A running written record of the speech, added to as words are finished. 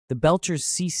The Belcher's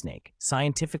sea snake,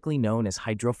 scientifically known as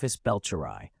Hydrophis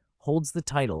belcheri, holds the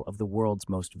title of the world's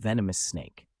most venomous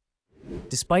snake.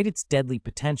 Despite its deadly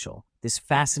potential, this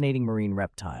fascinating marine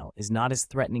reptile is not as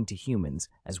threatening to humans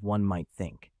as one might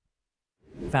think.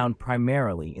 Found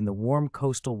primarily in the warm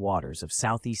coastal waters of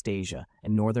Southeast Asia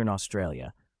and northern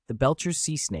Australia, the Belcher's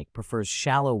sea snake prefers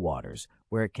shallow waters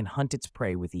where it can hunt its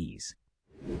prey with ease.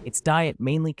 Its diet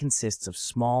mainly consists of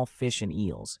small fish and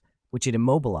eels, which it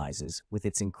immobilizes with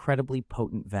its incredibly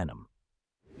potent venom.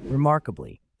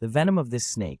 Remarkably, the venom of this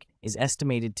snake is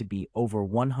estimated to be over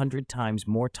 100 times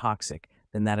more toxic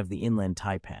than that of the inland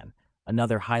taipan,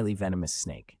 another highly venomous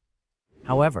snake.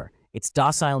 However, its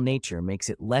docile nature makes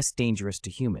it less dangerous to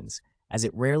humans, as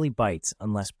it rarely bites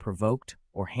unless provoked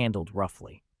or handled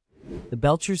roughly. The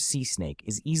Belcher's sea snake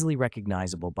is easily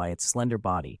recognizable by its slender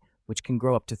body, which can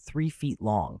grow up to 3 feet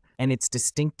long, and its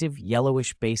distinctive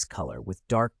yellowish base color with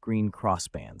dark green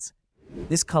crossbands.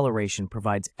 This coloration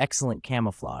provides excellent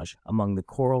camouflage among the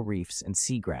coral reefs and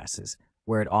seagrasses,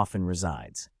 where it often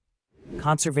resides.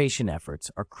 Conservation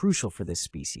efforts are crucial for this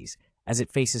species, as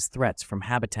it faces threats from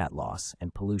habitat loss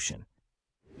and pollution.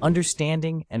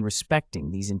 Understanding and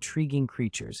respecting these intriguing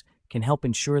creatures can help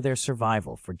ensure their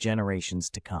survival for generations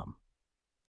to come.